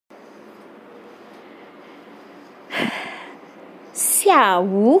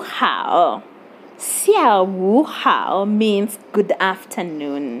wu hao. Wu hao means good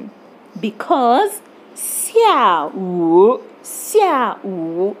afternoon because wu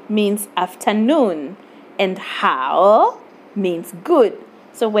means afternoon and hao means good.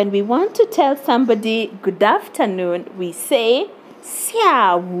 So when we want to tell somebody good afternoon, we say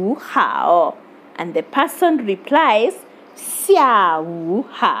wu hao, and the person replies wu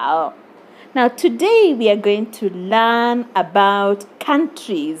hao. Now today we are going to learn about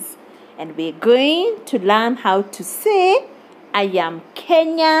countries, and we're going to learn how to say I am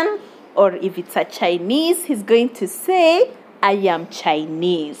Kenyan, or if it's a Chinese, he's going to say I am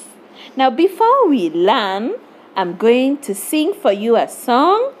Chinese. Now before we learn, I'm going to sing for you a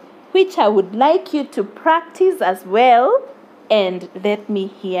song which I would like you to practice as well, and let me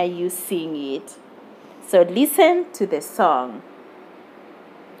hear you sing it. So listen to the song.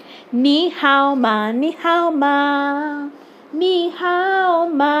 Ni hao ma, ni hao ma, ni hao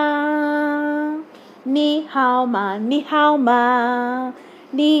ma, ni hao ma, ni hao ma,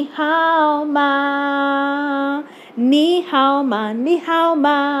 ni hao ma, ni hao ma, ni hao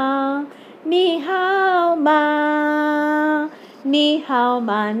ma, ni hao ma, ni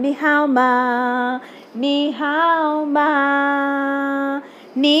hao ma, ni hao ma, ni hao ma,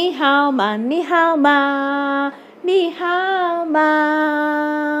 ni hao ma, ni hao ma, ni hao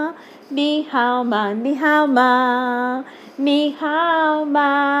ma, ni hao ma, ni hao ma, ni hao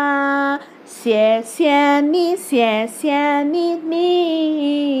ma. 谢谢你，谢谢你，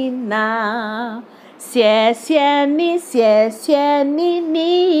你呢？谢谢你，谢谢你，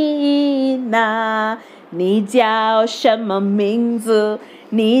你呢？你叫什么名字？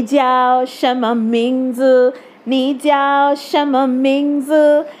你叫什么名字？你叫什么名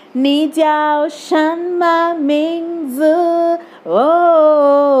字？你叫什么名字？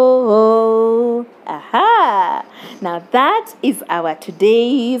 Oh, aha! Now that is our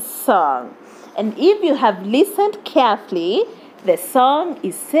today's song. And if you have listened carefully, the song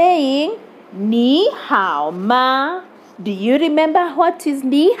is saying, Ni hao ma. Do you remember what is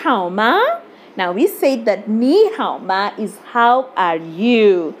ni hao ma? Now we said that ni hao ma is how are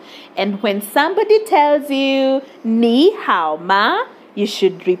you? And when somebody tells you ni hao ma, you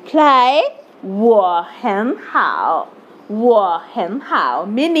should reply 我很好. 我很好,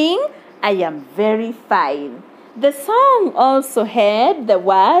 meaning I am very fine. The song also had the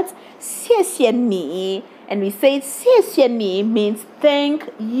words 谢谢你, and we say 谢谢你 means thank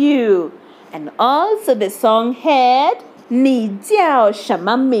you. And also the song had 你叫什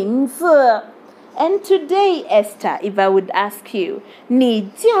么名字? And today, Esther, if I would ask you 你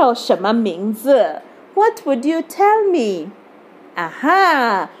叫什么名字? What would you tell me?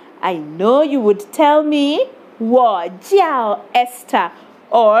 Aha, I know you would tell me 我叫 Esther,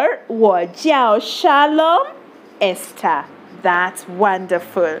 or 我叫 Shalom Esther. That's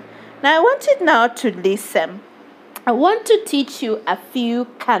wonderful. Now I want you now to listen. I want to teach you a few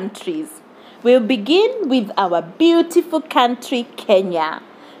countries. We'll begin with our beautiful country, Kenya.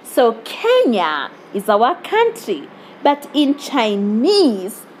 So Kenya is our country, but in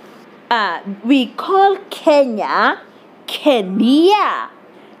Chinese, we call Kenya Kenya.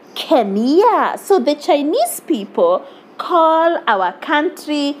 Kenya. So the Chinese people call our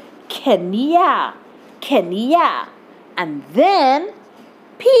country Kenya. Kenya. And then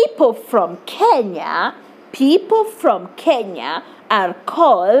people from Kenya are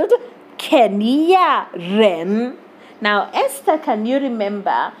called Kenyaren. Now, Esther, can you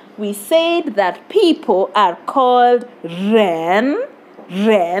remember? We said that people are called Ren.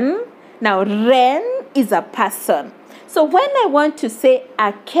 Now, Ren is a person. So when I want to say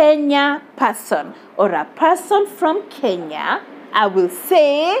a Kenya person or a person from Kenya, I will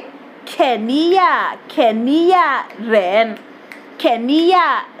say Kenya Ren.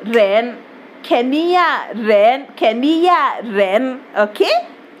 Kenya Ren. Okay?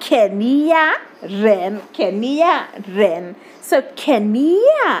 Kenya Ren. So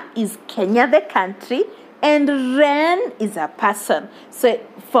Kenya is Kenya the country, and Ren is a person. So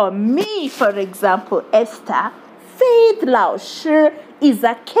for me, for example, Esther, Faith Lao Shi is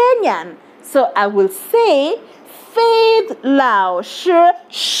a Kenyan. So I will say Faith Lao Shi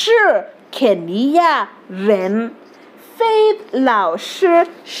Kenya Ren. Faith Lao Shi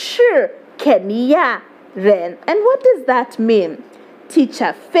Kenya Ren. And what does that mean?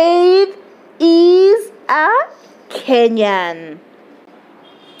 Teacher Faith is a Kenyan.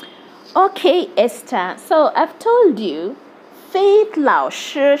 Okay, Esther. So I've told you, Faith Lao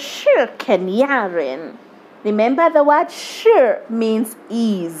Shi Kenya Ren. Remember the word 是 means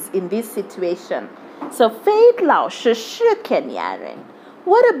is in this situation. So Faith Lao Shi Kenya Ren.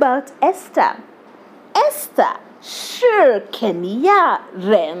 What about Esther? Esther 是 Kenya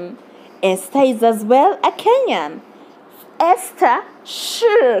人. Esther is as well a Kenyan. Esther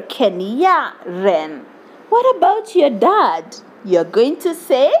是 Kenya人. What about your dad? You're going to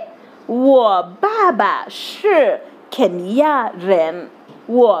say 我爸爸是 Kenya人.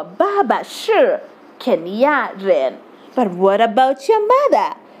 我爸爸是 Kenya人. But what about your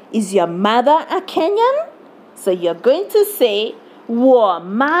mother? Is your mother a Kenyan? So you're going to say 我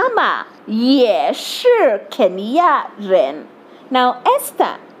妈妈也是 Kenya人. Now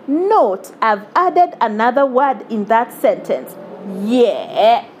Esther, note I've added another word in that sentence.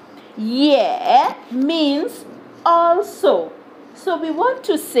 Yeah. Yeah means also. So we want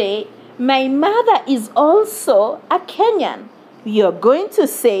to say my mother is also a Kenyan. You're going to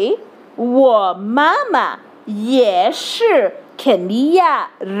say 我妈妈也是 Kenya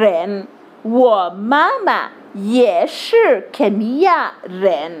人. 我妈妈也是 Kenya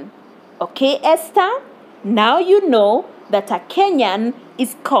人. Okay, Esther? Now you know that a Kenyan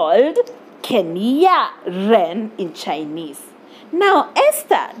is called Kenya ren in Chinese. Now,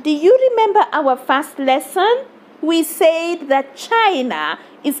 Esther, do you remember our first lesson? We said that China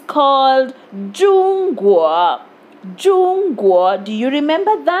is called Zhongguo. Zhongguo, do you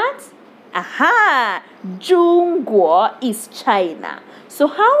remember that? Aha! Zhongguo is China. So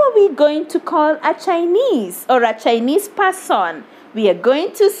how are we going to call a Chinese or a Chinese person? We are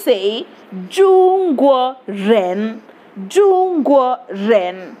going to say Zhongguo ren. Zhongguo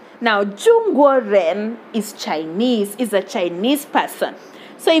ren. Now, Zhongguo ren is Chinese, is a Chinese person.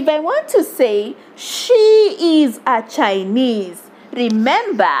 So if I want to say she is a Chinese,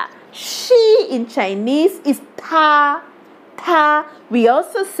 remember, she in Chinese is ta. Ta. We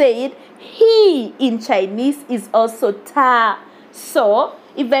also said he in Chinese is also ta. So,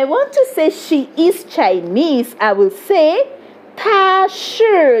 if I want to say she is Chinese, I will say 她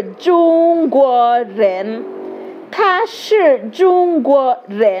是中国人. 她是中国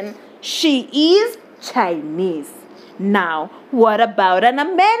人. She is Chinese. Now, what about an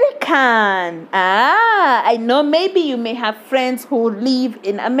American? I know maybe you may have friends who live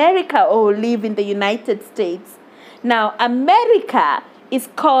in America or who live in the United States. Now, America is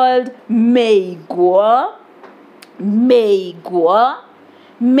called 美国. 美国.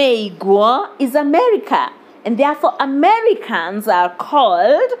 美国 is America. And therefore, Americans are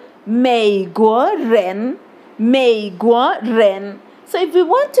called 美国人. 美国人. So if we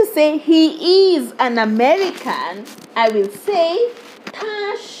want to say he is an American, I will say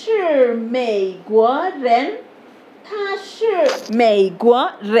他是美国人. 他是美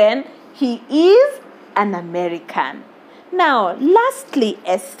国人. He is an American. Now, lastly,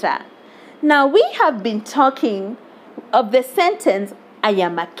 Esther. Now, we have been talking of the sentence, I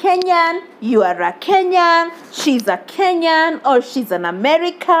am a Kenyan, you are a Kenyan, she's a Kenyan, or she's an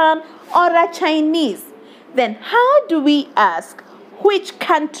American, or a Chinese. Then how do we ask, which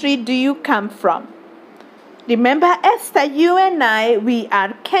country do you come from? Remember, Esther, you and I, we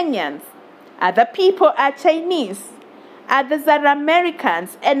are Kenyans. Other people are Chinese. Others are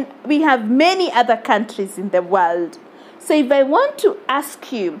Americans. And we have many other countries in the world. So if I want to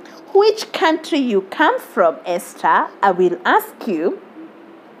ask you which country you come from, Esther, I will ask you,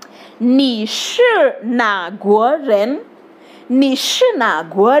 你是哪国人? 你是哪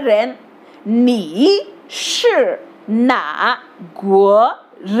国人? 你是哪国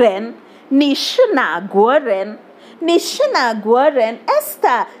人? 你是哪国人? 你是哪国人?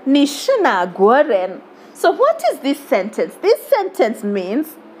 Esther, 你是哪国人? So what is this sentence? This sentence means,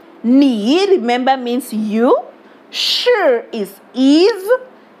 你, remember, means you. 是 is,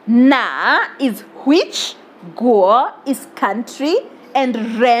 na is which, guo is country,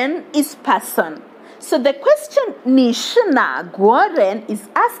 and ren is person. So the question 你是哪国人 is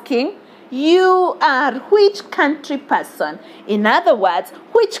asking, you are which country person? In other words,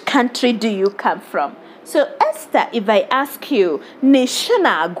 which country do you come from? So Esther, if I ask you 你是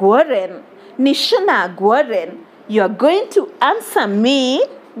哪国人? 你是哪国人? You're going to answer me,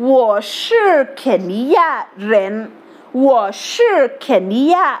 我是肯尼亚人. 我是肯尼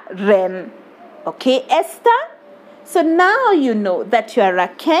亚人. Okay, Esther? So now you know that you are a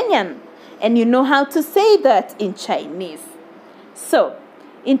Kenyan and you know how to say that in Chinese. So,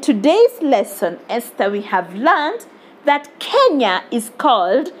 in today's lesson, Esther, we have learned that Kenya is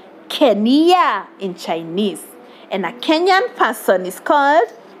called Kenya in Chinese. And a Kenyan person is called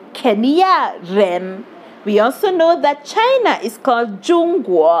Kenya ren. We also know that China is called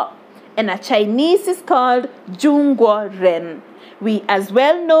Zhongguo. And a Chinese is called Zhongguo ren. We as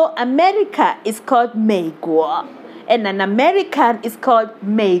well know America is called 美国. And an American is called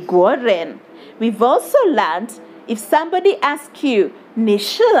美国人. We've also learned if somebody asks you 你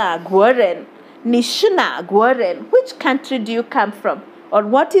是哪国人? Nishuna Guoren. Which country do you come from? Or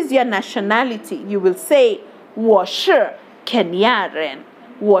what is your nationality? You will say 我是肯亚人.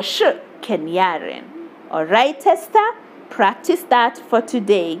 我是肯亚人. Alright, Esther? Practice that for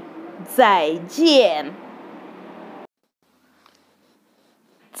today. 再见.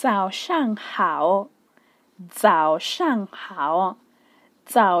 早上好. 早上好.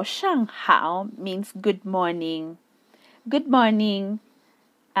 早上好 means good morning. Good morning.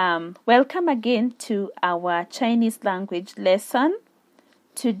 Welcome again to our Chinese language lesson.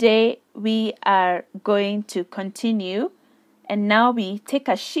 Today we are going to continue, and now we take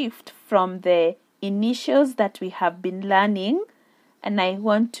a shift from the initials that we have been learning, and I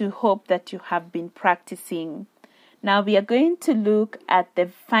want to hope that you have been practicing. Now we are going to look at the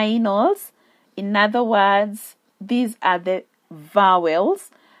finals. In other words, these are the vowels,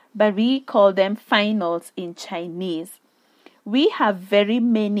 but we call them finals in Chinese. We have very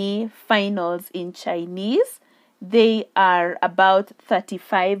many finals in Chinese. They are about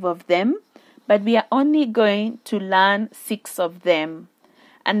 35 of them, but we are only going to learn 6 of them.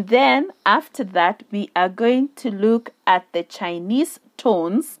 And then after that, we are going to look at the Chinese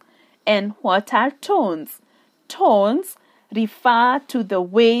tones. And what are tones? Tones refer to the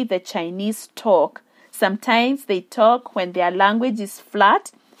way the Chinese talk. Sometimes they talk when their language is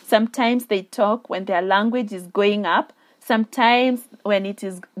flat. Sometimes they talk when their language is going up. Sometimes when it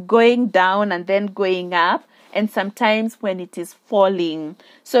is going down and then going up. And sometimes when it is falling.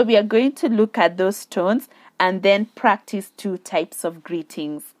 So we are going to look at those tones and then practice 2 types of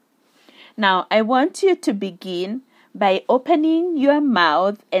greetings. Now, I want you to begin by opening your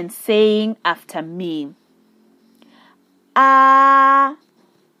mouth and saying after me. Ah,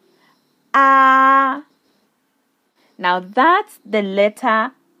 ah. Now, that's the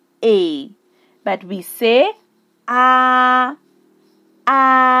letter A. But we say ah,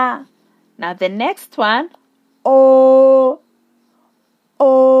 ah. Now, the next one, O,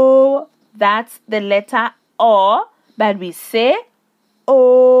 O. That's the letter O, but we say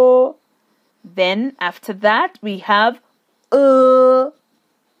O. Then after that we have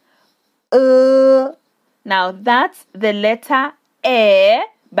Now that's the letter E,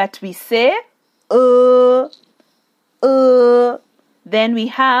 but we say Then we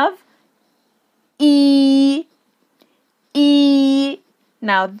have E.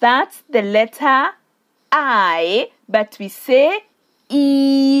 Now that's the letter I, but we say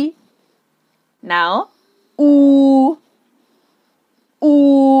E. Now, oo.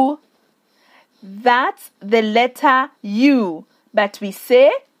 That's the letter U, but we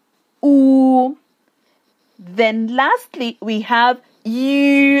say oo. Then lastly, we have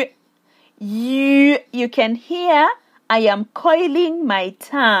U. You can hear I am coiling my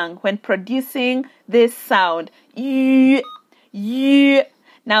tongue when producing this sound. U.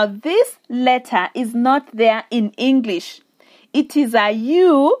 Now, this letter is not there in English. It is a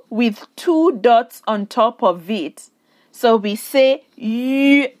U with 2 dots on top of it. So we say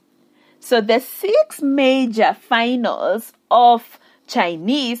U. So the 6 major finals of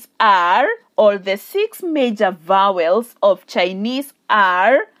Chinese are, or the 6 major vowels of Chinese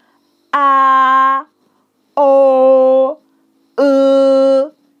are A, O,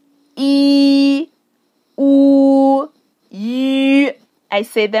 E, U, U. I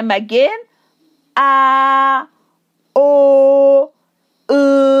say them again. A, O,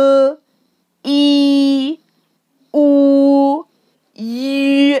 E, U,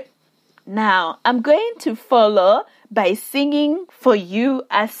 U. Now, I'm going to follow by singing for you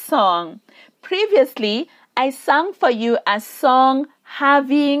a song. Previously, I sang for you a song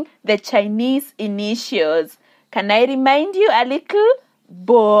having the Chinese initials. Can I remind you a little?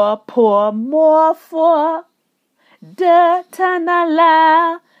 Bo, po, mo, fo. De, ta, na,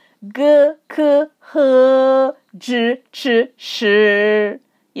 la. G, k, h, j, ch, sh.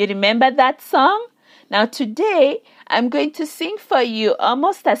 You remember that song? Now today, I'm going to sing for you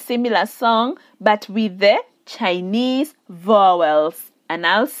almost a similar song, but with the Chinese vowels. And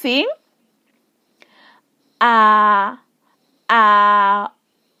I'll sing A,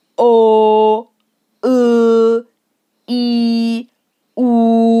 O, E,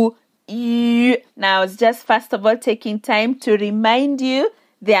 U, U. Now, it's just first of all taking time to remind you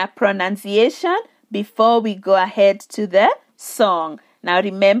their pronunciation before we go ahead to the song. Now,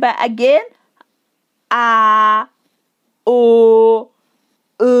 remember again, A, O,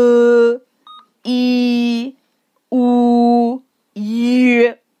 E, U,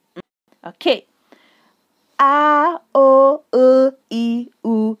 U. Okay. A, O, E,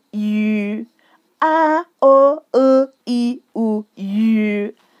 U, U. A, O, E, U,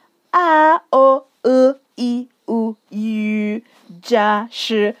 U. A, O, E, U, U. J, 家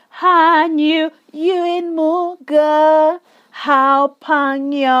是汉语韵母歌，好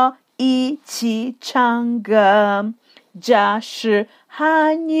朋友一起唱歌。家是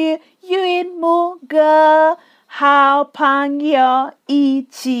汉语韵母歌，好朋友一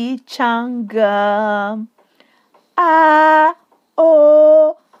起唱歌。啊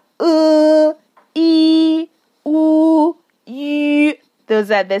哦I U U.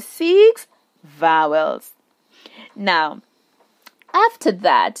 Those are the 6 vowels. Now, after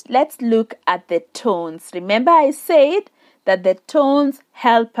that, let's look at the tones. Remember I said that the tones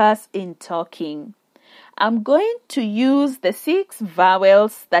help us in talking. I'm going to use the 6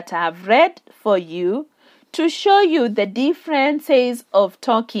 vowels that I've read for you to show you the differences of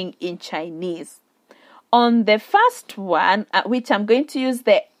talking in Chinese. On the first one, which I'm going to use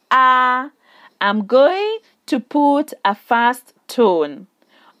the A, I'm going to put a fast tone.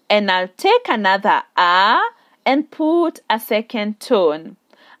 And I'll take another A and put a second tone.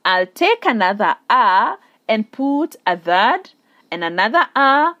 I'll take another A and put a third, and another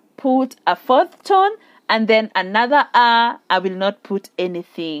A, put a fourth tone, and then another A, I will not put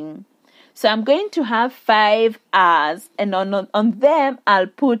anything. So I'm going to have 5 A's, and on them, I'll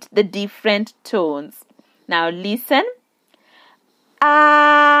put the different tones. Now listen.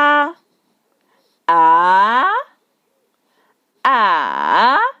 A, A,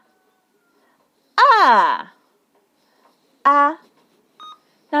 A, A, A.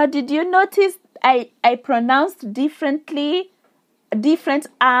 Now did you notice I pronounced different A's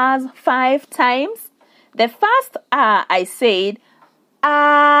 5 times? The first A I said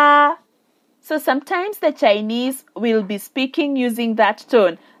A. So sometimes the Chinese will be speaking using that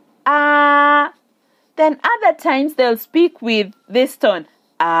tone. A. Then other times they'll speak with this tone.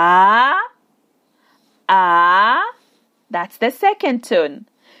 A. A. That's the second tone.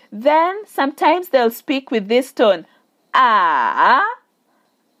 Then sometimes they'll speak with this tone. A.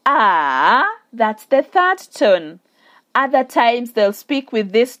 A. That's the third tone. Other times they'll speak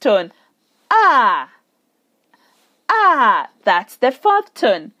with this tone. A. A. That's the fourth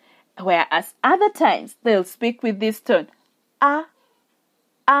tone. Whereas other times they'll speak with this tone. A.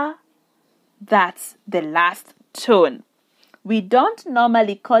 A. That's the last tone. We don't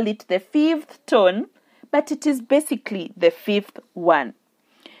normally call it the 5th tone, but it is basically the 5th one.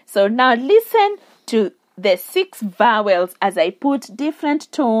 So now listen to the 6 vowels as I put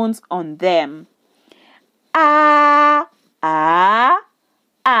different tones on them. A, A,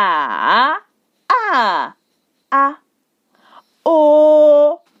 A, A, A.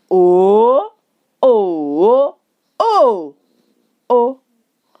 O, O, O, O, O.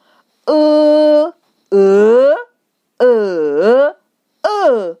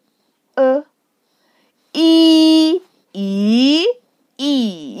 E, E,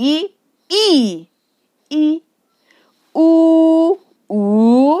 E, E, E. U,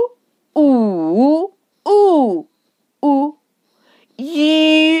 U, U, U, U.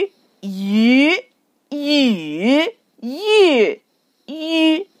 Y, Y, Y, Y,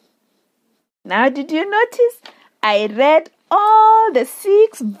 Y. Now did you notice I read all the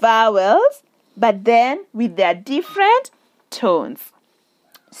 6 vowels, but then with their different tones?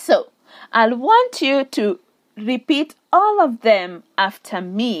 So, I'll want you to repeat all of them after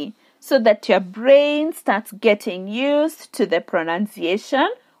me so that your brain starts getting used to the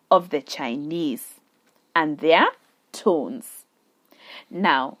pronunciation of the Chinese and their tones.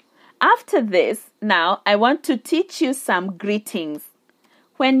 Now, after this, I want to teach you some greetings.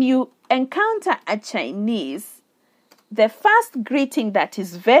 When you encounter a Chinese, the first greeting that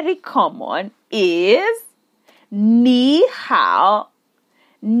is very common is Ni hao,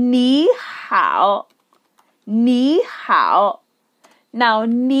 Ni hao, Ni hao. Now,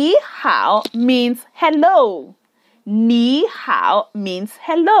 Ni hao means hello. Ni hao means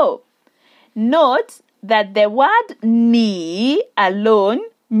hello. Note that the word ni alone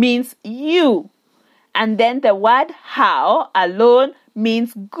means you, and then the word hao alone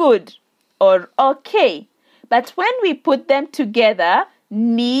means good or okay. But when we put them together,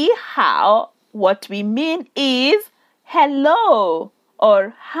 ni hao, what we mean is hello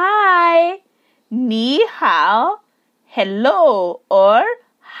or hi. Ni hao, hello or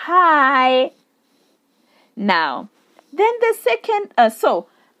hi. Now, then the second,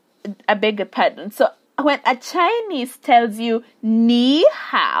 I beg your pardon. So when a Chinese tells you ni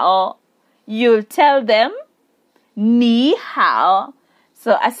hao, you'll tell them ni hao.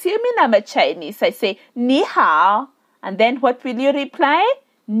 So assuming I'm a Chinese, I say ni hao, and then what will you reply?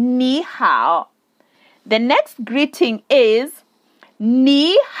 Ni hao. The next greeting is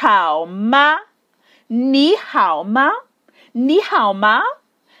ni hao ma. Ni hao ma. Ni hao ma.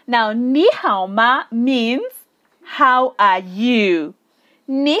 Now, ni hao ma means how are you?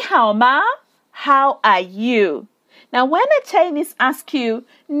 你好吗? How are you? Now, when a Chinese asks you,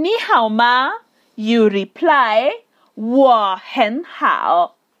 你好吗? You reply, 我很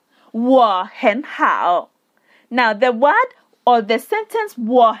好.我很好. Now, the word or the sentence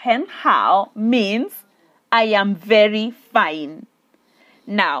我很好 means I am very fine.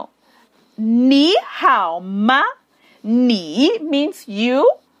 Now, 你好吗? 你 means you,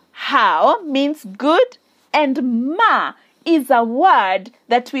 好 means good, and ma is a word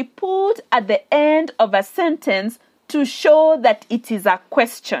that we put at the end of a sentence to show that it is a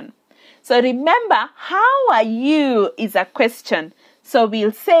question. So remember, how are you is a question. So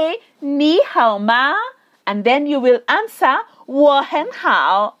we'll say 你好吗? And then you will answer 我很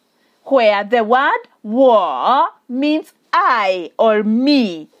好, where the word 我 means I or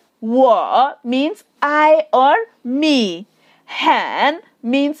me. 我 means I or me. 很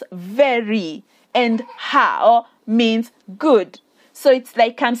means very. And 好 means good. So it's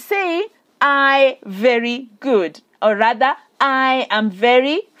like I'm saying I very good. Or rather, I am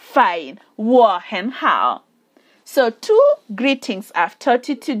very fine. 我很好. So 2 greetings I've taught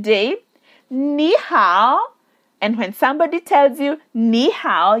you today. 你好. And when somebody tells you 你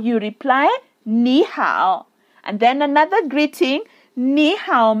好, you reply 你好. And then another greeting, 你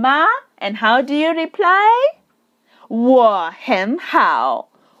好吗? And how do you reply? 我很好.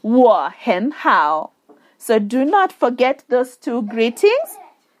 我很好. So do not forget those 2 greetings.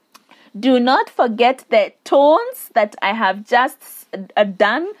 Do not forget the tones that I have just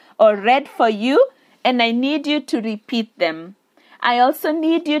done or read for you, and I need you to repeat them. I also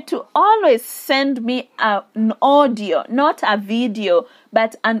need you to always send me an audio, not a video,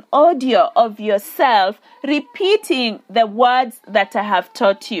 but an audio of yourself repeating the words that I have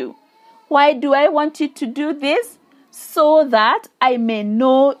taught you. Why do I want you to do this? So that I may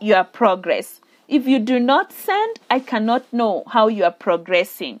know your progress. If you do not send, I cannot know how you are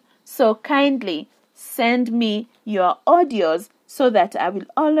progressing. So kindly send me your audios so that I will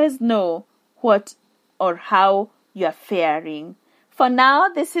always know what or how you are faring. For now,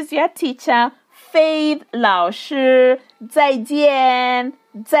 this is your teacher, Faith 老师. 再见,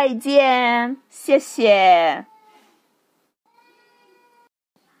再见,谢谢.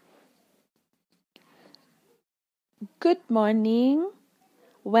 Good morning.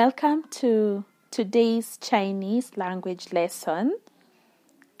 Welcome to today's Chinese language lesson.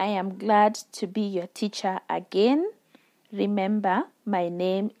 I am glad to be your teacher again. Remember, my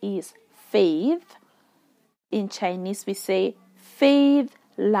name is Faith. In Chinese, we say Faith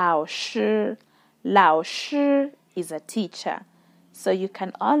老师. 老师 is a teacher. So you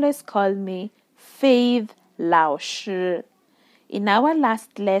can always call me Faith 老师. In our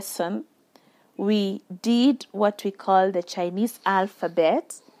last lesson, we did what we call the Chinese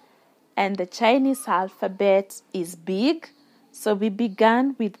alphabet. And the Chinese alphabet is big. So we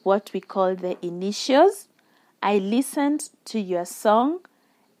began with what we call the initials. I listened to your song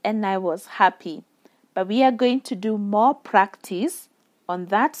and I was happy. But we are going to do more practice on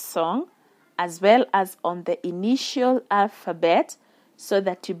that song as well as on the initial alphabet so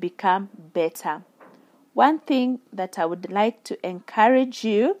that you become better. One thing that I would like to encourage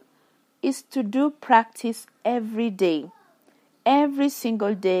you is to do practice every day. Every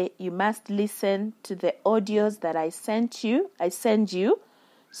single day you must listen to the audios that I send you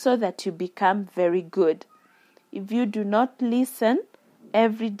so that you become very good. If you do not listen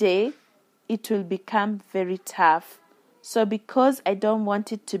every day, it will become very tough. So because I don't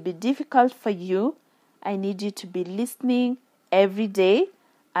want it to be difficult for you, I need you to be listening every day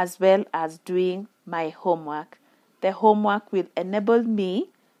as well as doing my homework. The homework will enable me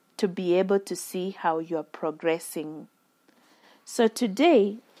to be able to see how you're progressing. So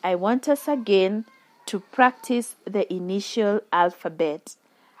today, I want us again to practice the initial alphabet.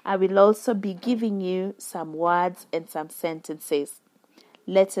 I will also be giving you some words and some sentences.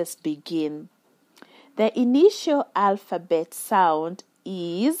 Let us begin. The initial alphabet sound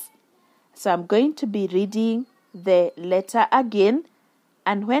is, so I'm going to be reading the letter again,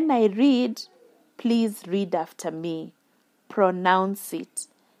 and when I read, please read after me. Pronounce it.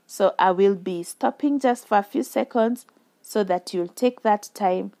 So I will be stopping just for a few seconds so that you'll take that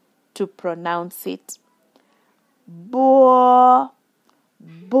time to pronounce it. Bo,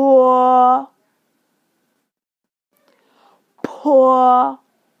 bo, po,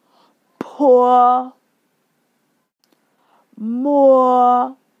 po,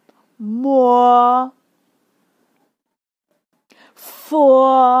 mo, mo,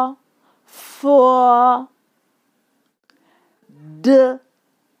 fo, fo, d,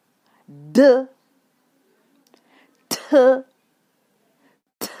 d, t,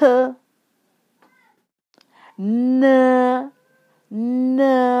 t, N,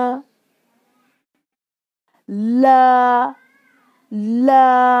 la,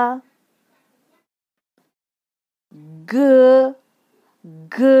 g,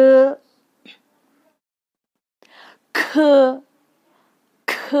 k,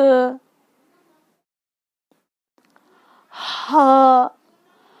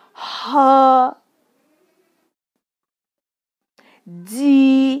 h,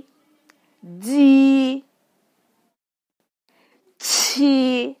 d, ch,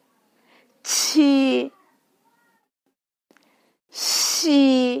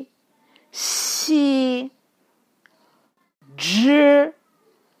 she, j,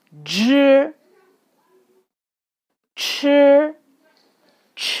 ch,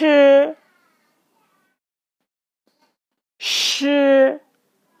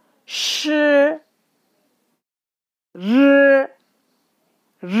 sh, r,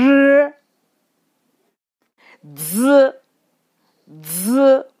 z,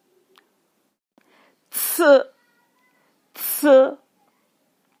 ts,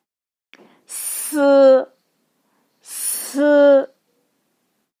 s.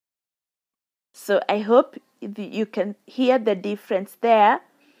 So I hope you can hear the difference there.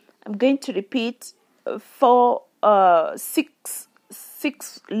 I'm going to repeat six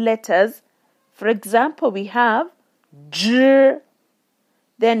letters. For example, we have j,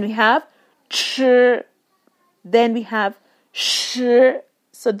 then we have ch, then we have sh.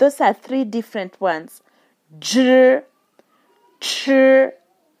 So those are three different ones. J, ch,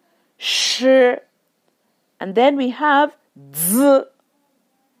 sh, and then we have z,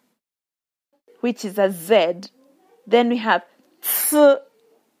 which is a Z. Then we have ts,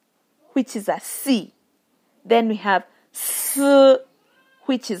 which is a C. Then we have s,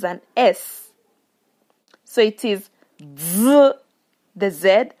 which is an S. So it is z, the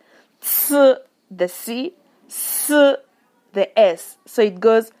Z, ts, the C, s, the S. So it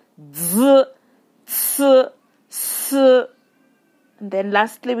goes z, ts, s. And then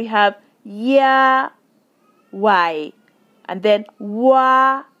lastly we have ya, Y. And then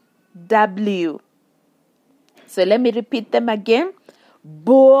wa, W. So let me repeat them again.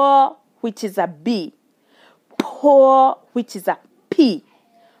 Bo, which is a B. Po, which is a P.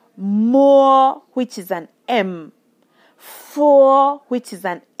 Mo, which is an M. Fo, which is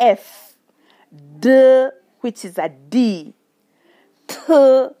an F. D, which is a D.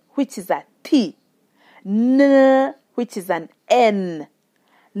 T, which is a T. N, which is an N.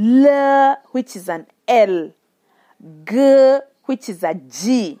 L, which is an L. G, which is a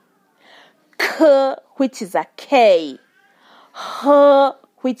G. K, which is a K. H,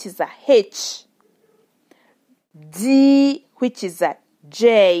 which is a H. D, which is a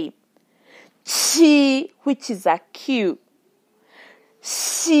J. Ch, which is a Q.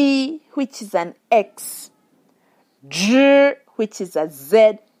 C, which is an X. J, which is a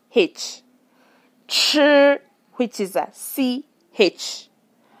Z, H. Ch, which is a C, H.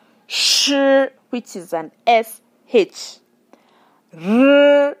 Sh, which is an S, H.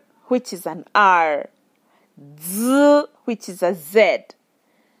 R, which is an R. Z, which is a Z.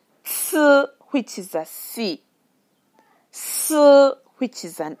 T, which is a C. S, which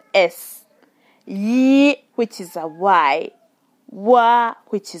is an S. Y, which is a Y. W,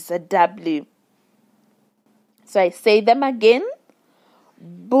 which is a W. So I say them again.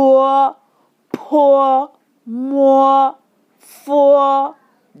 Bo, po, mo, fo,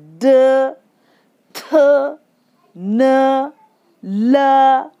 d, t, n,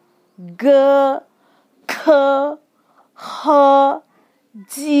 l, g, k, h,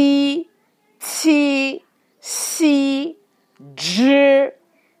 d, t, c, j,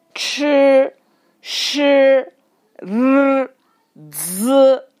 ch, sh, r,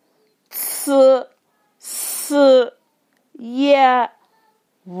 z, ts, s, y,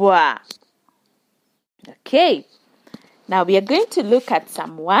 w. Okay, now we are going to look at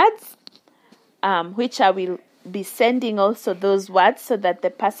some words, which I will be sending also those words so that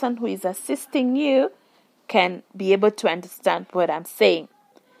the person who is assisting you can be able to understand what I'm saying.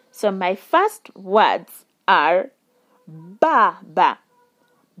 So my first words are baba.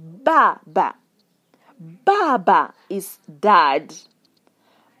 Baba. Baba is dad.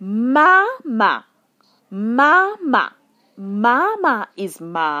 Mama. Mama. Mama is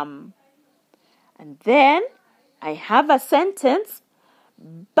mom. And then I have a sentence.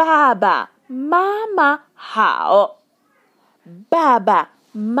 Baba, mama, hao. Baba,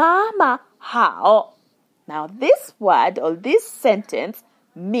 mama, hao. Now this word or this sentence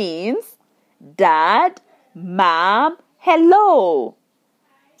means dad, mom, hello.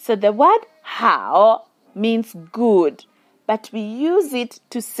 So the word hao means good, but we use it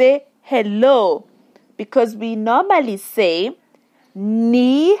to say hello because we normally say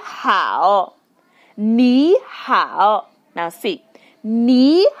ni hao. Ni hao. Now see,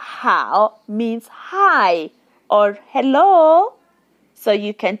 ni hao means hi or hello. So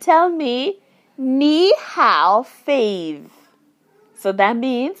you can tell me ni hao Faith. So that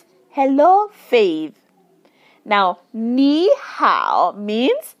means hello Faith. Now ni hao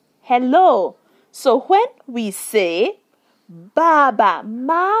means hello. So when we say Baba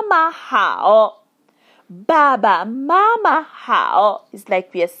Mama hao, Baba Mama hao, it's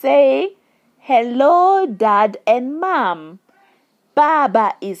like we are saying hello Dad and Mom.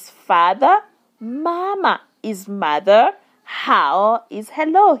 Baba is father, Mama is mother, hao is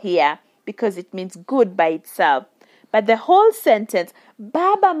hello here because it means good by itself. But the whole sentence,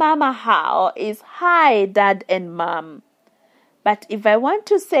 Baba Mama hao, is hi Dad and Mom. But if I want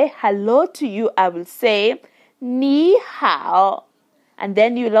to say hello to you, I will say ni hao. And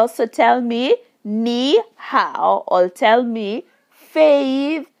then you'll also tell me ni hao, or tell me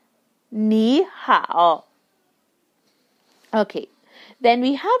Faith ni hao. Okay, then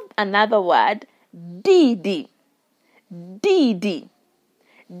we have another word, Didi. Didi.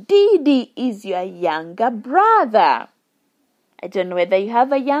 Didi is your younger brother. I don't know whether you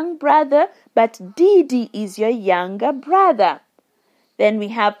have a young brother, but Didi is your younger brother. Then we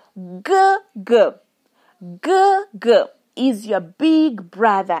have G. G is your big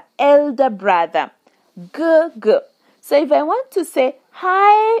brother, elder brother. G. So if I want to say,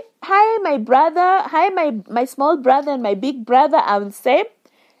 hi my brother, hi my small brother and my big brother, I will say,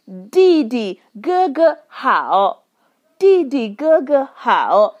 Didi G hao. Didi G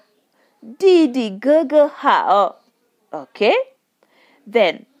hao. Didi G hao. Okay?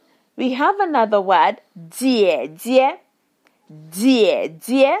 Then we have another word, Jie.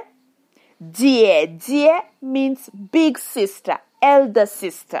 Jie means big sister, elder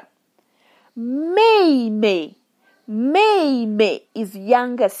sister. Mei is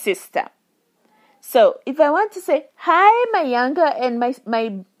younger sister. So if I want to say hi my younger and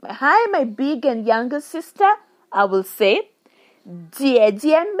my big and younger sister, I will say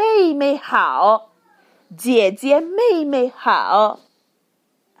Jie Mei hao. Jie Mei hao.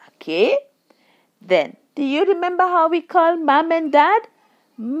 Okay? Then, do you remember how we call mom and dad?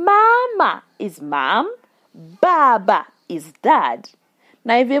 Mama is mom, Baba is dad.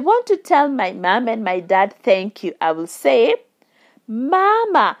 Now, if I want to tell my mom and my dad thank you, I will say,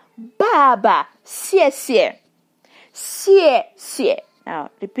 Mama, Baba, 谢谢. 谢谢. Now,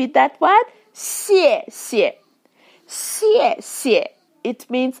 repeat that word. 谢谢. 谢谢. It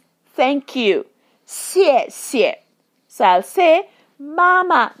means thank you. 谢谢. So I'll say,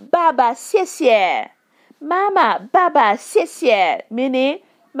 Mama, Baba, 谢谢. Mama, Baba, 谢谢. Meaning,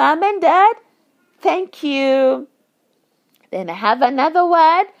 Mom and Dad, thank you. Then I have another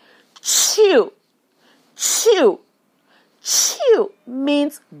word, chew. Chew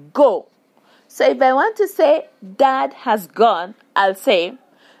means go. So if I want to say Dad has gone, I'll say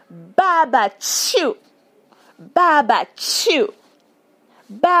Baba chew. Baba chew.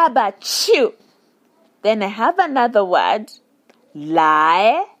 Baba chew. Then I have another word,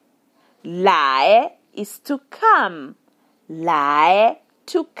 lie. Lie is to come. Lie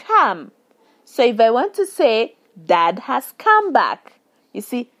to come. So if I want to say Dad has come back, you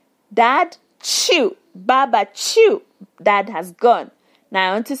see, Dad chew, Baba chew, Dad has gone. Now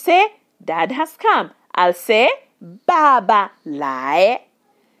I want to say Dad has come. I'll say Baba lie.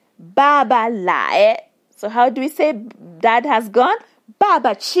 Baba lie. So how do we say Dad has gone?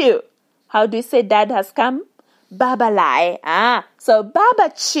 Baba chew. How do we say Dad has come? Baba lie. So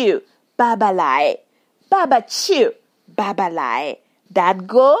Baba chew, Baba lie. Baba chew, Baba lie. Dad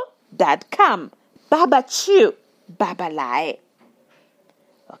go, Dad come. Baba chew, Baba lie.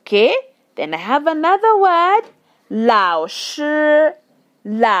 Okay? Then I have another word, 老师.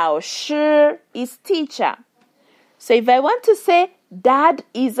 老师 is teacher. So if I want to say Dad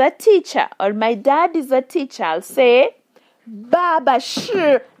is a teacher or my dad is a teacher, I'll say 爸爸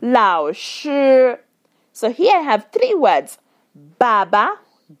是老师. So here I have three words. Baba,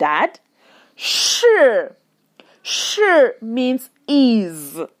 dad. 是 means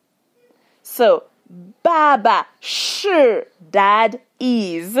is. So, Baba 是 dad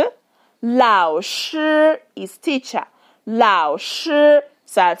is. 老师 is teacher. 老师.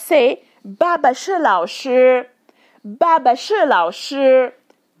 So I'll say, 爸爸是老师. 爸爸是老师.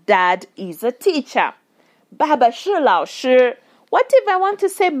 Dad is a teacher. 爸爸是老师. What if I want to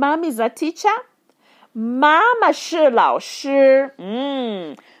say mom is a teacher? 妈妈是老师.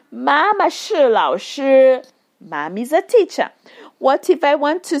妈妈是老师. Mom is a teacher. What if I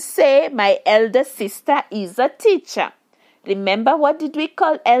want to say my elder sister is a teacher? Remember what did we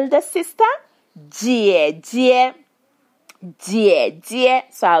call elder sister? 姐姐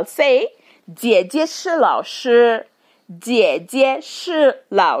So I'll say 姐姐是老师姐姐是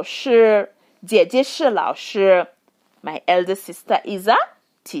老师姐姐是老师 My elder sister is a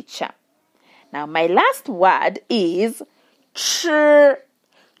teacher. Now my last word is 吃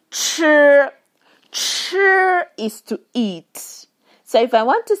吃is to eat. So if I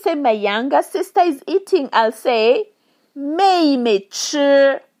want to say my younger sister is eating, I'll say 妹妹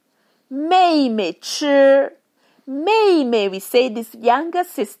吃妹妹吃妹妹 we say this younger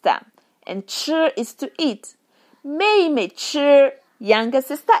sister. And 吃 is to eat. 妹妹吃 younger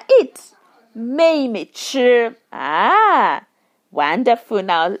sister eat. 妹妹吃 wonderful.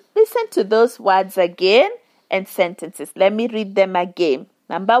 Now listen to those words again and sentences. Let me read them again.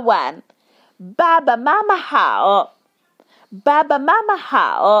 Number 1. 爸爸妈妈好爸爸妈妈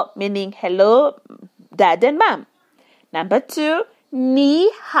好 meaning hello dad and mom. Number 2. 你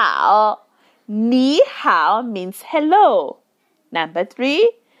好你好 means hello. Number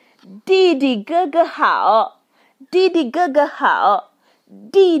 3. 弟弟哥哥好弟弟哥哥好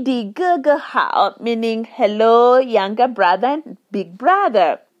弟弟哥哥好 meaning hello younger brother and big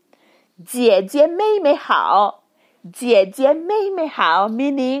brother. 姐姐妹妹好姐姐妹妹好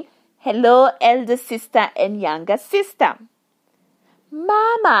meaning hello elder sister and younger sister.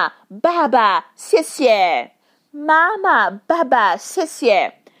 妈妈爸爸谢谢妈妈爸爸谢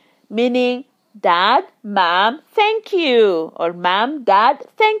谢 meaning Dad, Mom, thank you. Or Mom, Dad,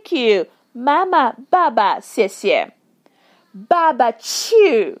 thank you. Mama, Baba, 谢谢. Baba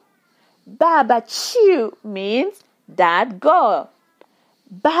chew. Baba chew means Dad go.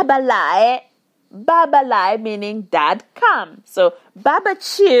 Baba lai. Baba lai meaning Dad come. So Baba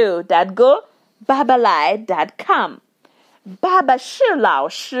chew, Dad go. Baba lai, Dad come. Baba 是老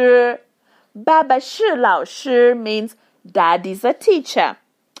师. Baba 是老师 means Dad is a teacher.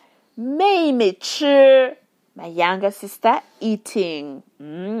 妹妹吃 my younger sister eating.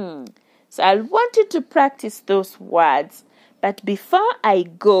 So I want you to practice those words. But before I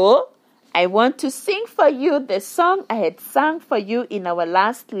go, I want to sing for you the song I had sung for you in our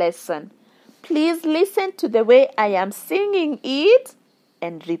last lesson. Please listen to the way I am singing it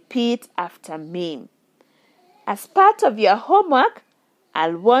and repeat after me. As part of your homework,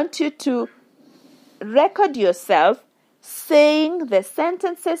 I'll want you to record yourself saying the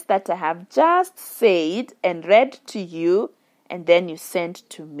sentences that I have just said and read to you, and then you send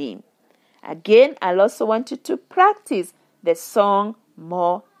to me. Again, I'll also want you to practice the song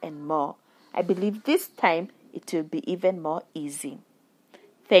more and more. I believe this time it will be even more easy.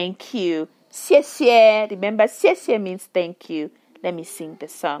 Thank you. 谢谢. Remember, 谢谢 means thank you. Let me sing the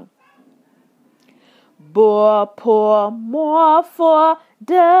song. 波泼莫佛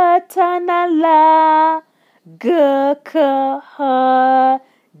的他那拉格克和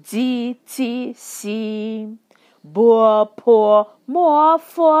吉吉西波泼莫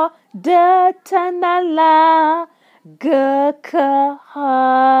佛的他那拉格克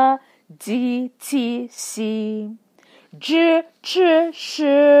和吉吉西知知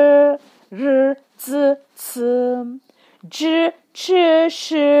是日子次知知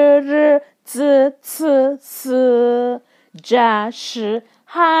是日子次这是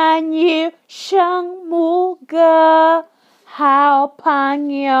汉语声母歌好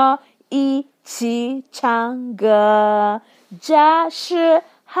朋友一起唱歌这是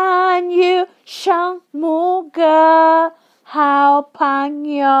汉语声母歌好朋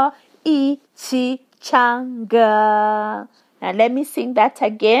友一起唱歌 Now let me sing that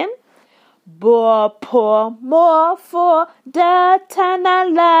again. 波泼莫佛的他那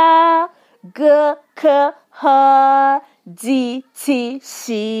拉格克和吉吉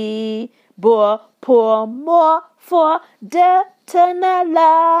西波泼莫佛的他那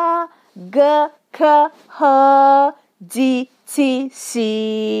拉格克和吉吉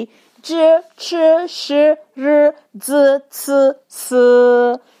西知吃是日子次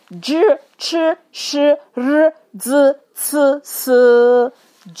知吃是日子次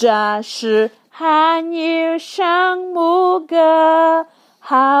这是汉语声母歌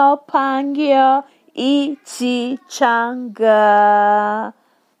好朋友一起唱歌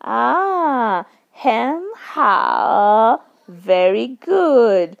很好 Very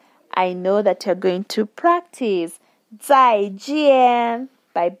good. I know that you're going to practice. 再见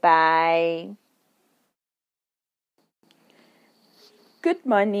Bye bye. Good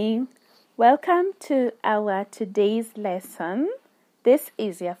morning. Welcome to our today's lesson. This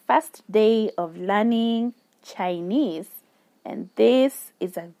is your first day of learning Chinese, and this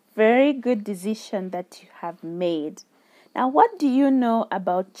is a very good decision that you have made. Now, what do you know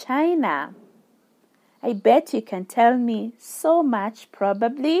about China? I bet you can tell me so much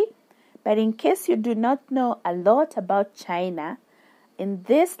probably, But in case you do not know a lot about China, in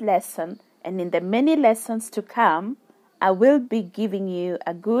this lesson and in the many lessons to come, I will be giving you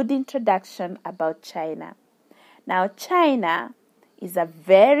a good introduction about China. Now, China is a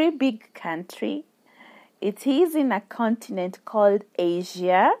very big country. It is in a continent called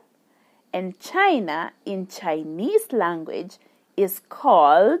Asia, and China in Chinese language is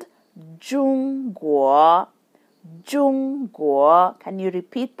called Zhongguo. Zhongguo. Can you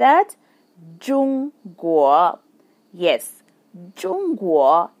repeat that? Zhongguo. Yes,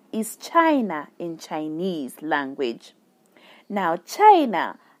 Zhongguo is China in Chinese language. Now,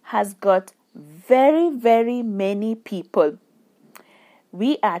 China has got very, very many people.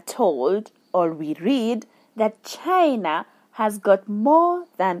 We are told, or we read, that China has got more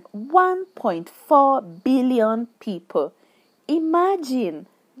than 1.4 billion people. Imagine,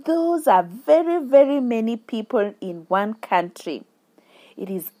 those are very, very many people in one country. It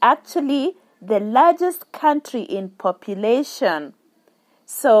is actually the largest country in population.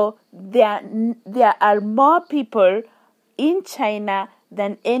 So there are more people in China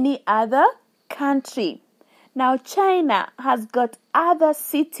than any other country. Now, China has got other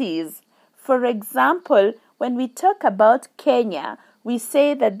cities. For example, when we talk about Kenya, we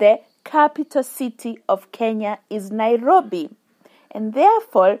say that the capital city of Kenya is Nairobi. And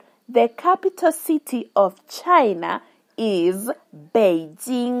therefore, the capital city of China is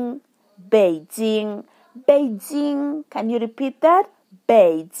Beijing. Beijing. Beijing. Can you repeat that?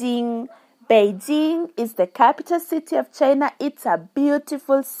 Beijing. Beijing is the capital city of China. It's a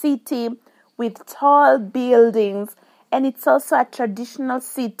beautiful city with tall buildings, and it's also a traditional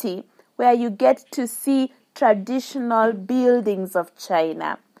city where you get to see traditional buildings of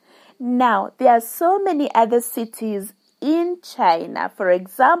China. Now, there are so many other cities in China. For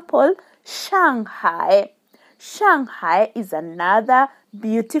example, Shanghai. Shanghai is another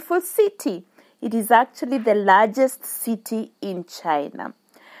beautiful city. It is actually the largest city in China.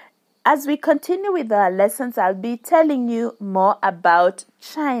 As we continue with our lessons, I'll be telling you more about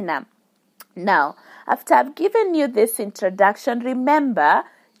China. Now, after I've given you this introduction, remember,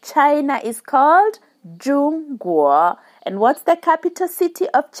 China is called Zhongguo. And what's the capital city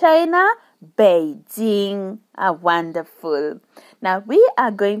of China? Beijing. Wonderful. Now, we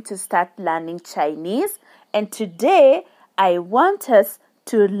are going to start learning Chinese. And today, I want us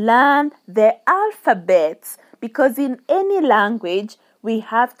to learn the alphabets. Because in any language, we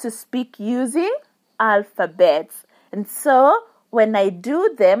have to speak using alphabets. And so, when I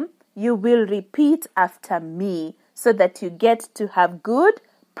do them, you will repeat after me so that you get to have good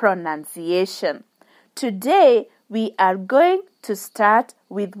pronunciation. Today, we are going to start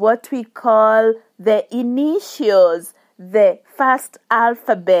with what we call the initials, the first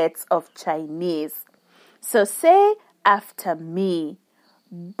alphabets of Chinese. So say after me,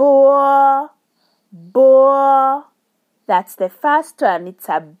 Bo, Bo. That's the first one. It's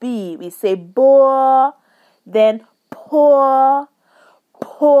a B. We say Bo. Then Po,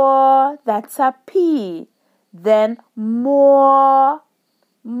 Po. That's a P. Then Mo,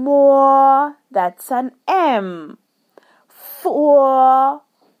 Mo. That's an M. Four,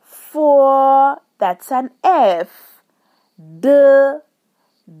 Four. That's an F. D,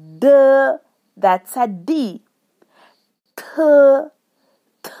 D. That's a D. T,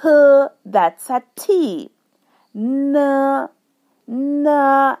 T. That's a T. N,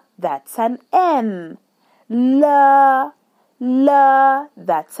 N. That's an N. L, L.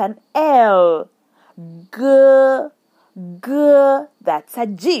 That's an L. G, G. That's a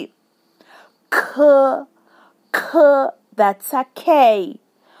G. K, K. That's a K.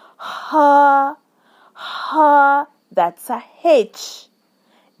 H, H. That's a H.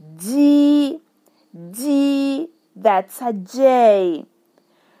 G, G. That's a J.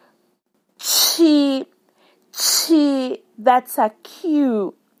 Chi, Chi. That's a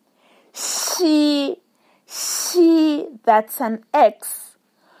Q. Xi, Xi. That's an X.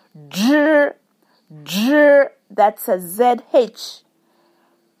 Zh, Zh. That's a ZH.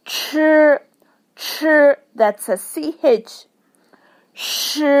 Ch, Ch. That's a CH.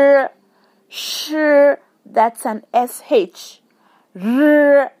 Sh, Sh. That's an SH.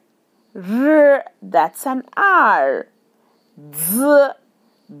 R, R. That's an R. Z,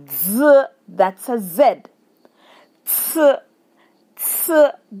 Z. That's a Z. Ts,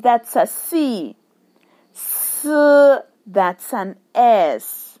 Ts. That's a C. S, that's an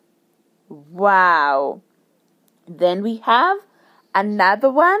S. Wow. Then we have another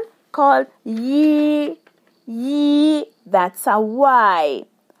one called Yi, Yi. That's a Y.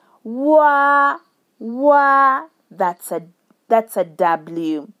 Wa, Wa. That's a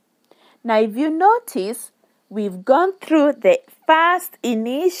W. Now, if you notice, we've gone through the first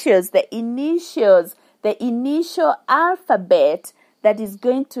initials, the initial alphabet that is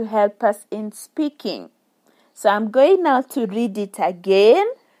going to help us in speaking. So I'm going now to read it again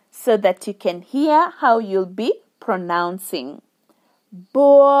so that you can hear how you'll be pronouncing.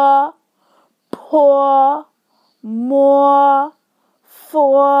 Bo, po, mo,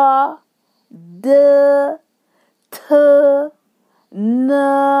 fo, de, te,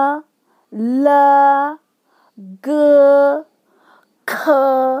 ne, la, ge,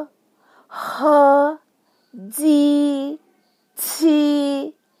 ke, he, di,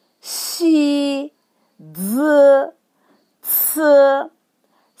 ti, xi, zi, ci,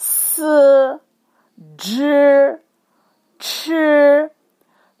 si, zhi, chi,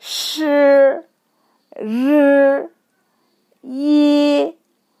 shi, ri, yi,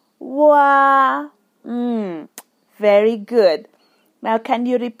 wa. Very good. Now can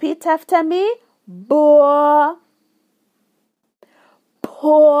you repeat after me? Bo,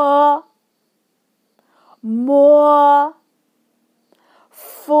 po, mo,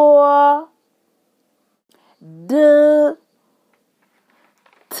 fo, de,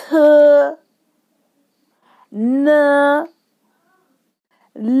 te, ne,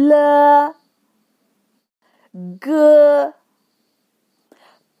 le, ge,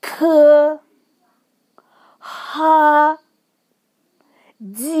 ke, ha,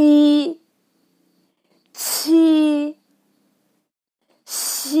 di, chi,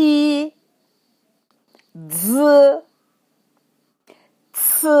 xi, zi,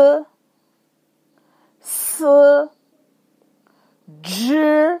 ci, si,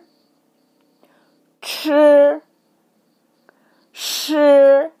 zhi, chi, shi,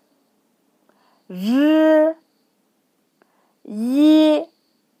 ri, yi,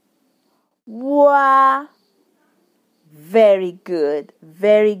 wa. Very good,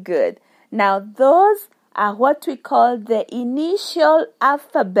 very good. Now those are what we call the initial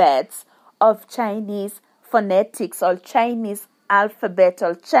alphabets of Chinese phonetics or Chinese alphabet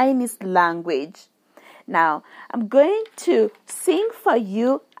or Chinese language. Now I'm going to sing for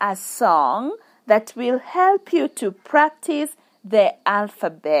you a song that will help you to practice the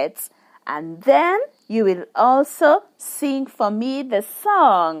alphabets, and then you will also sing for me the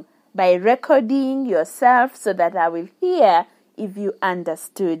song by recording yourself so that I will hear if you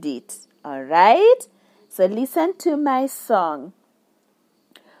understood it. All right? So listen to my song.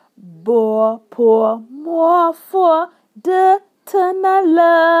 Bo, po, mo, fo, de, te, na,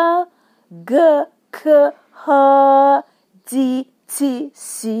 le, ge, ke, he, di, ti,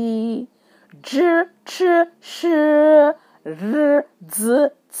 xi, zhi, chi, shi, ri, zi,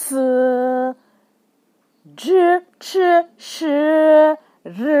 ci, zhi, chi, shi,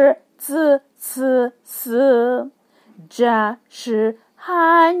 ri, zi, ci, si, jia, shi,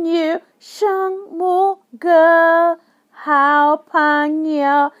 han, yu, sheng, mu, ge, hao, pan,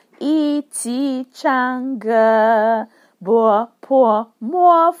 yo, yi, qi, chang, ge, bo, po,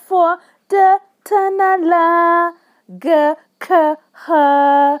 mo, fo, de, te, na, la, ge, ke,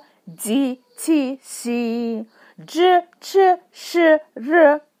 he, di, ti, xi, zhi, chi, shi,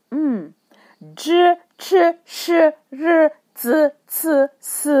 ri, zhi, chi, shi, ri, zi, ci,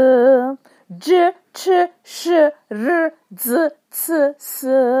 si, zhi, chi, shi, ri, zi, ci,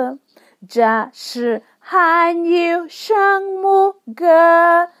 si, jia, shi, han, yu, sheng, mu,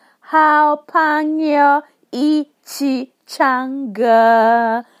 ge, hao, pan, yo, yi, qi, chang,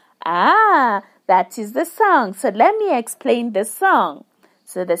 ge. That is the song. So let me explain the song.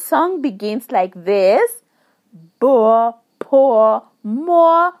 So the song begins like this. Bo, po,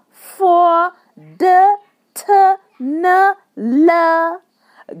 mo, fo, de, te, ne, le,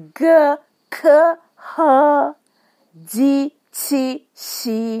 ge, ke, he, di, ti,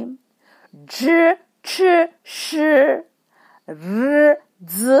 xi, zhi, chi, shi, ri,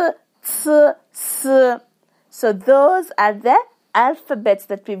 zi, ci, si. So those are the alphabets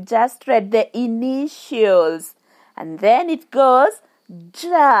that we've just read, the initials. And then it goes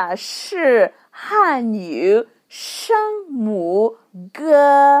zha, shi, han, yu, sheng, mu,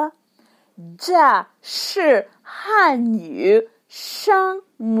 ge. Zha, shi, han, yu, sheng,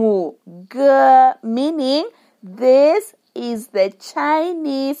 mu, ge. Meaning this is the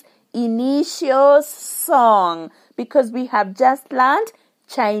Chinese initials song, because we have just learned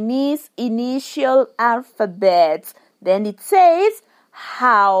Chinese initial alphabets. Then it says,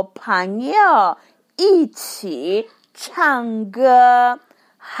 hao, pan, yo, yi, qi, chang, ge.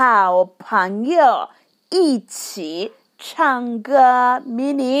 Hao, pan, yo, yi, qi, chang, ge.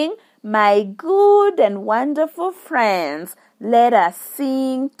 Meaning, my good and wonderful friends, let us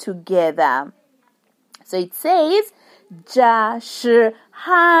sing together. So it says, jia, shi,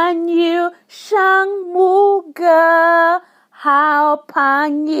 han, yu, sheng, mu, ge, 好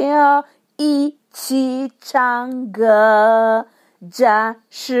朋友一起唱歌，这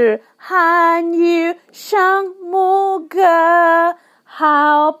是汉语声母歌。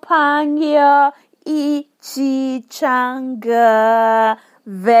好朋友一起唱歌。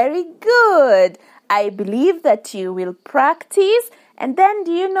Very good. I believe that you will practice. And then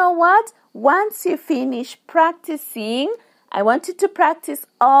do you know what? Once you finish practicing, I want you to practice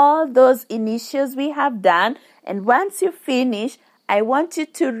all those initials we have done. And once you finish, I want you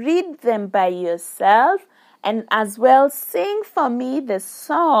to read them by yourself and as well sing for me the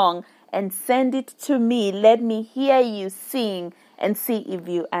song and send it to me. Let me hear you sing and see if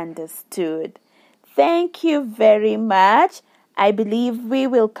you understood. Thank you very much. I believe we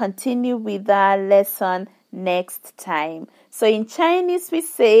will continue with our lesson next time. So in Chinese we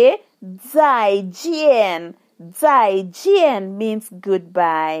say 再见. 再见 means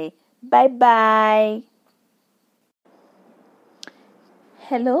goodbye. Bye-bye.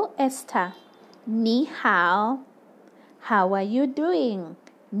 Hello, Esther. 你好. How are you doing?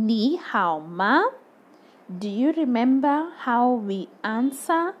 你好吗? Do you remember how we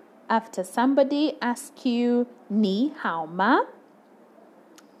answer after somebody asks you 你好吗?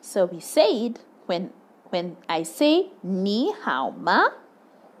 So we said when I say 你好吗,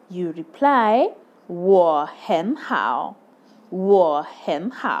 you reply 我很好. 我很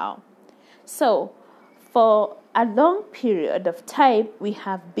好. So for a long period of time we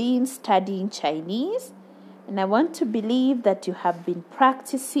have been studying Chinese, and I want to believe that you have been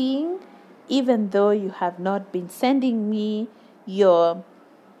practicing even though you have not been sending me your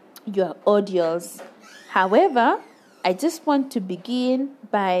audios. However, I just want to begin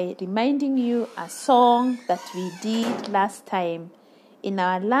by reminding you a song that we did last time. In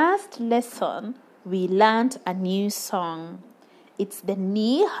our last lesson, we learned a new song. It's the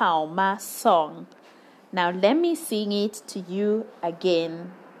你好吗 song. Now let me sing it to you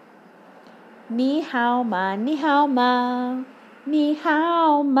again. 你好吗，你好吗，你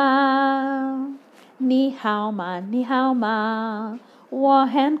好吗，你好吗，你好吗，我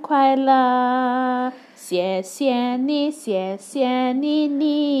很快乐，谢谢你，谢谢你，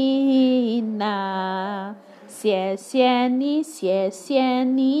你呢？谢谢你，谢谢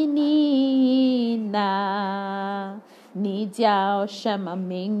你，你呢？你叫什么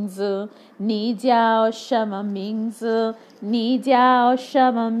名字？你叫什么名字？你叫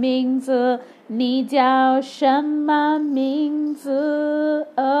什么名字？你叫什么名字？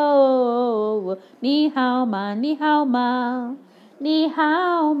哦，你好吗？你好吗？你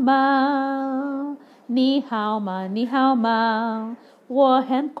好吗？你好吗？你好吗？我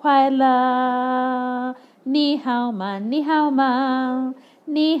很快乐。你好吗？你好吗？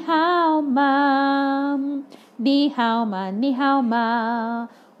你好吗？你好吗？你好吗？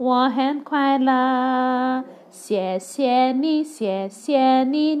我很快乐。谢谢你，谢谢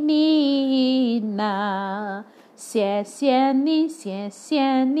你，你呢？谢谢你，谢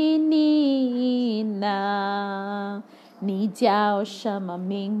谢你，你呢？你叫什么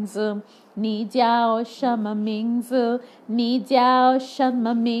名字？你叫什么名字？你叫什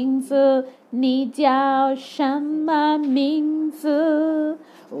么名字？你叫什么名字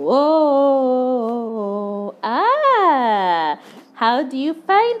？Oh, how do you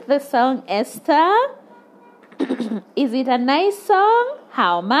find the song, Esther? Is it a nice song?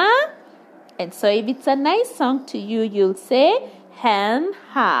 好吗? And so if it's a nice song to you, you'll say 很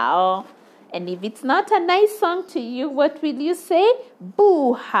好. And if it's not a nice song to you, what will you say?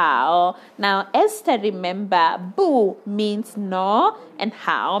 不好. Now, Esther, remember, 不 means no and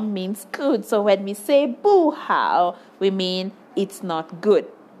好 means good. So when we say 不好, we mean it's not good.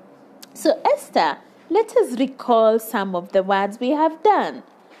 So Esther, let us recall some of the words we have done.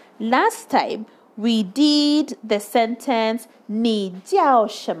 Last time, we did the sentence 你叫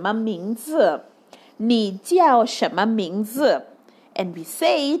什么名字?你叫什么名字? And we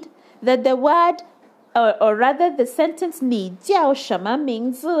said that the word, or rather the sentence 你叫什么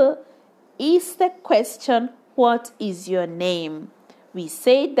名字 is the question, what is your name? We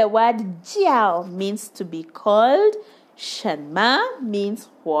said the word 叫 means to be called, 什么 means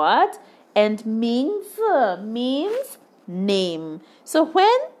what, and 名字 means name. So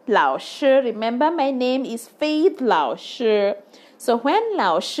when 老师, remember my name is Faith 老师. So when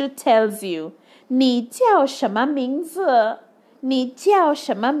老师 tells you 你叫什么名字?你叫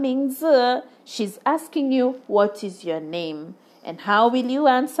什么名字? She's asking you what is your name. And how will you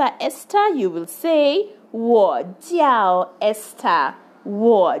answer Esther? You will say 我叫 Esther.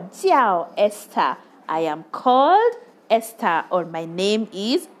 我叫 Esther. I am called Esther, or my name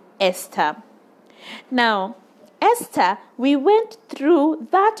is Esther. Now, Esther, we went through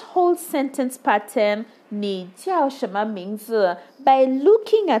that whole sentence pattern 你叫什么名字 by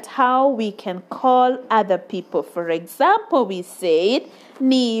looking at how we can call other people. For example, we said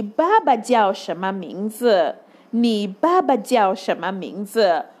你爸爸叫什么名字? 你爸爸叫什么名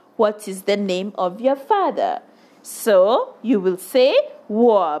字? What is the name of your father? So you will say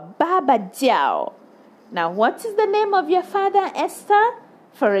我爸爸叫. Now, what is the name of your father, Esther?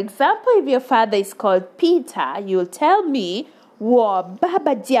 For example, if your father is called Peter, you'll tell me 我爸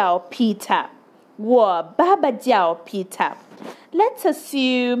爸叫 Peter. 我爸爸叫 Peter. Let's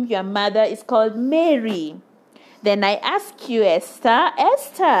assume your mother is called Mary. Then I ask you,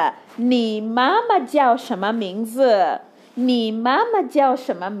 Esther, 你妈妈叫什么名字? 你妈妈叫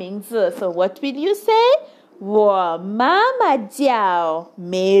什么名字? So what will you say? 我妈妈叫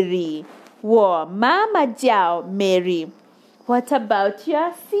Mary. 我妈妈叫 Mary. What about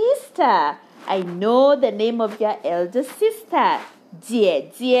your sister? I know the name of your elder sister. 姐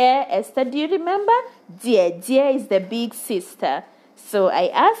姐. Esther, do you remember? 姐姐 is the big sister. So I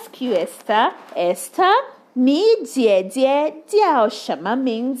ask you, Esther, 你姐姐叫什么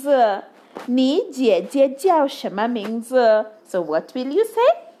名字? 你姐姐叫什么名字? So what will you say?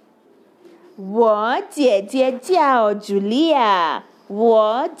 我姐姐叫 Julia.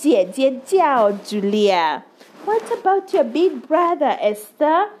 我姐姐叫 Julia. What about your big brother,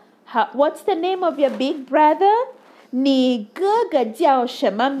 Esther? What's the name of your big brother? 你哥哥叫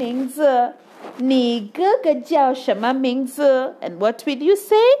什么名字? 你哥哥叫什么名字? And what will you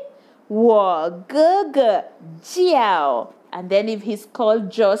say? 我哥哥叫. And then if he's called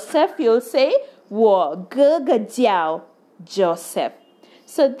Joseph, you'll say 我哥哥叫 Joseph.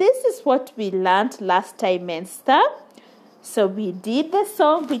 So this is what we learned last time, Esther. So we did the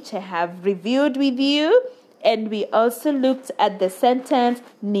song which I have reviewed with you, and we also looked at the sentence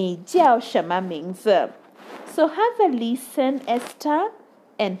你叫什么名字? So have a listen, Esther,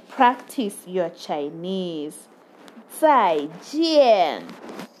 and practice your Chinese. 再见.